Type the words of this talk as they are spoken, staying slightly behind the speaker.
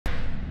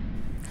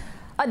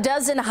A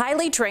dozen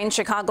highly trained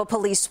Chicago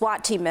police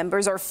SWAT team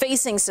members are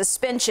facing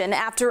suspension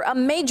after a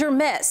major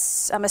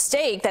miss, a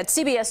mistake that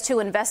CBS 2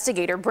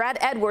 investigator Brad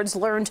Edwards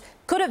learned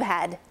could have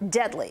had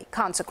deadly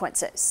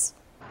consequences.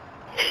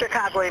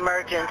 Chicago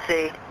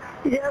emergency.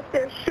 Yes,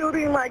 they're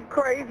shooting like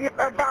crazy.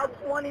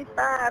 About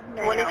 25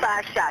 now.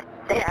 25 shots.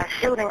 They are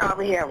shooting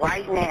over here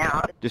right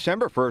now.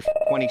 December 1st,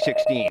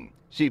 2016.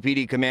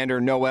 CPD Commander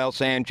Noel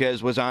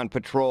Sanchez was on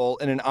patrol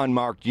in an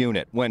unmarked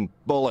unit when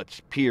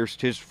bullets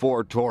pierced his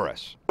Ford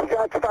Taurus.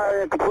 Shots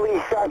fired at the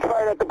police. Shots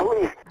fired at the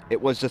police. It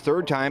was the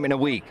third time in a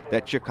week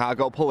that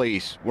Chicago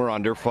police were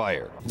under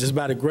fire. Just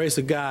by the grace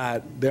of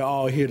God, they're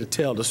all here to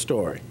tell the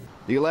story.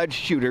 The alleged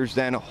shooters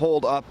then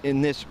holed up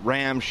in this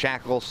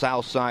ramshackle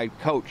Southside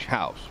coach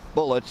house.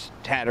 Bullets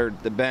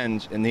tattered the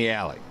bends in the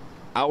alley.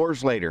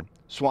 Hours later,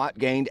 SWAT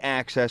gained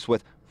access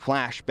with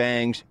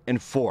flashbangs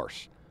and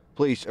force.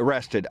 Police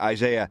arrested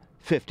Isaiah,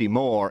 50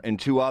 more, and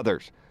 2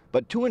 others.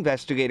 But 2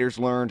 investigators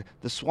learned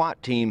the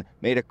SWAT team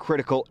made a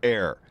critical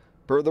error.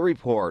 Per the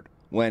report,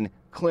 when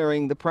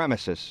clearing the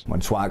premises. When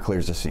SWAT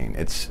clears the scene,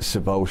 it's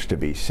supposed to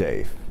be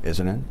safe,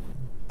 isn't it?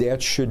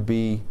 That should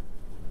be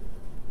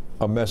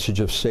a message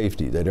of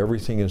safety, that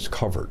everything is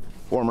covered.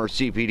 Former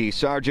CPD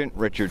Sergeant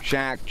Richard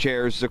Schack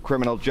chairs the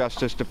Criminal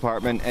Justice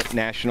Department at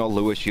National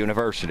Louis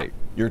University.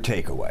 Your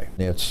takeaway?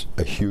 That's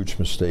a huge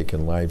mistake,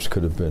 and lives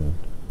could have been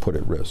put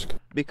at risk.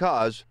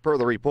 Because, per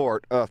the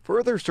report, a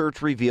further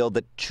search revealed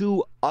that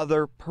 2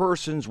 other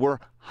persons were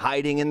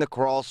hiding in the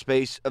crawl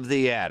space of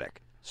the attic.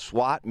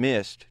 SWAT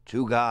missed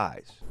 2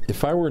 guys.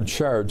 If I were in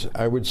charge,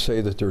 I would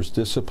say that there's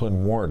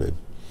discipline warranted,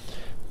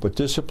 but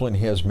discipline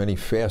has many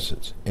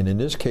facets, and in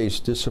this case,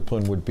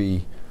 discipline would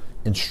be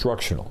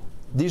instructional.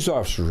 These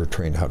officers are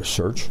trained how to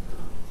search,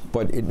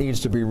 but it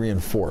needs to be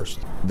reinforced.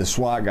 The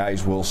SWAT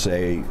guys will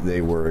say they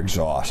were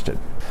exhausted.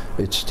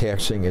 It's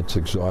taxing, it's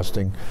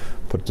exhausting,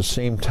 but at the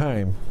same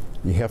time,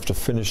 you have to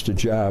finish the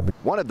job.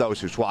 One of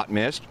those who SWAT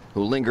missed,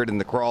 who lingered in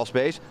the crawl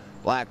space,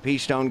 Black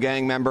Peastone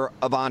Gang member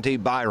Avanti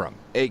Byram,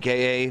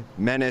 a.k.a.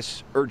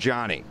 Menace or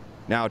Johnny,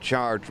 now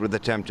charged with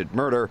attempted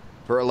murder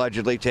for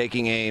allegedly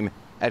taking aim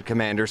at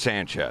Commander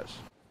Sanchez.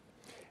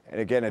 And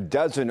again, a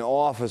dozen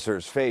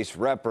officers face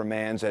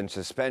reprimands and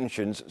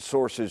suspensions.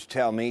 Sources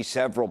tell me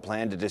several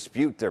plan to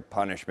dispute their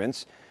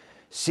punishments.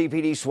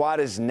 CPD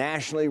SWAT is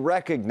nationally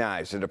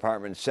recognized, the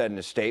department said in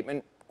a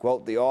statement.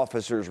 Quote, the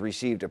officers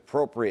received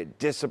appropriate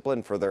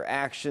discipline for their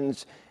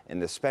actions, and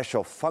the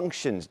Special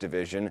Functions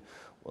Division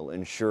will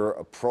ensure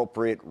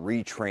appropriate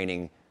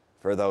retraining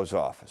for those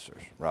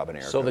officers. Robin,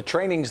 Erica. So the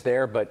training's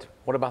there, but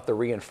what about the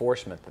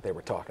reinforcement that they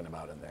were talking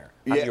about in there?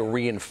 How do you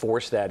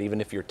reinforce that even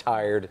if you're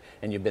tired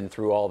and you've been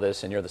through all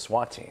this and you're the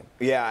SWAT team?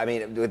 Yeah, I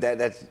mean,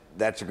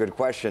 that's a good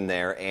question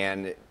there,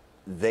 and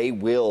they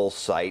will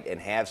cite and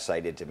have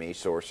cited to me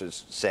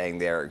sources saying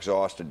they're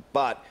exhausted,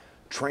 but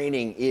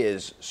training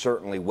is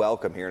certainly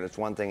welcome here, and it's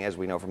one thing, as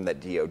we know from that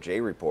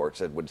DOJ report,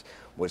 that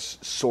was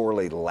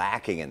sorely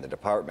lacking in the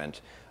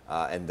department,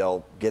 and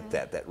they'll get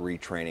that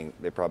retraining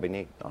they probably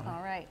need. All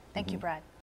right. Thank you, Brad.